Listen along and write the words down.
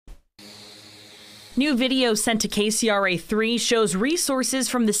New video sent to KCRA3 shows resources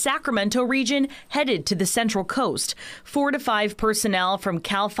from the Sacramento region headed to the Central Coast. 4 to 5 personnel from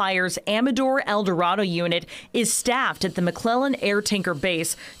CAL FIRE's Amador El Dorado unit is staffed at the McClellan Air Tanker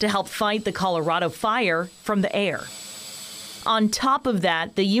Base to help fight the Colorado fire from the air. On top of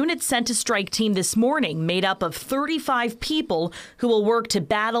that, the unit sent a strike team this morning made up of 35 people who will work to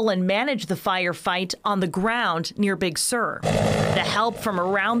battle and manage the firefight on the ground near Big Sur. The help from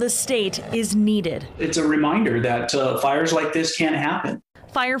around the state is needed. It's a reminder that fires like this can't happen.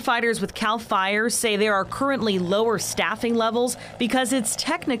 Firefighters with CAL FIRE say there are currently lower staffing levels because it's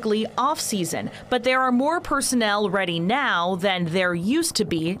technically off-season, but there are more personnel ready now than there used to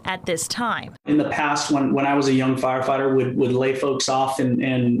be at this time. In the past, when I was a young firefighter, would lay folks off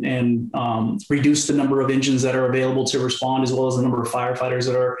and reduce the number of engines that are available to respond, as well as the number of firefighters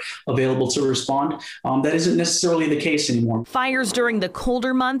that are available to respond. That isn't necessarily the case anymore. Fires during the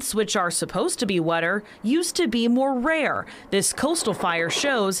colder months, which are supposed to be wetter, used to be more rare. This coastal fire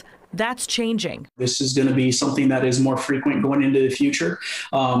shows that's changing. This is going to be something that is more frequent going into the future.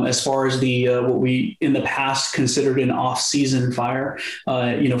 As far as the what we in the past considered an off-season fire,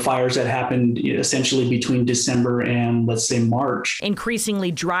 fires that happened essentially between December and, let's say, March.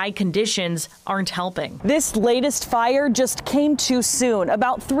 Increasingly dry conditions aren't helping. This latest fire just came too soon.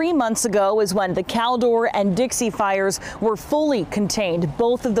 About 3 months ago is when the Caldor and Dixie fires were fully contained.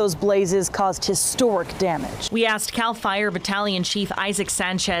 Both of those blazes caused historic damage. We asked CAL FIRE Battalion Chief Isaac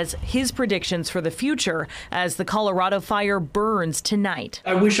Sanchez his predictions for the future as the Colorado fire burns tonight.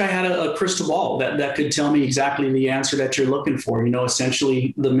 I wish I had a crystal ball that could tell me exactly the answer that you're looking for.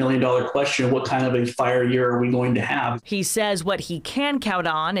 Essentially the $1 million question, what kind of a fire year are we going to have? He says what he can count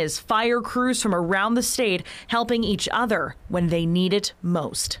on is fire crews from around the state helping each other when they need it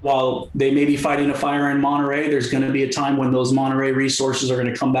most. While they may be fighting a fire in Monterey, there's going to be a time when those Monterey resources are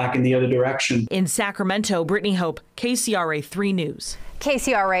going to come back in the other direction. In Sacramento, Brittany Hope, KCRA 3 News.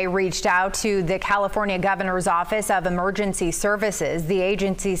 KCRA reached out to the California Governor's Office of Emergency Services. The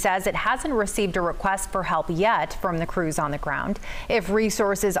agency says it hasn't received a request for help yet from the crews on the ground. If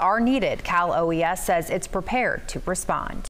resources are needed, Cal OES says it's prepared to respond.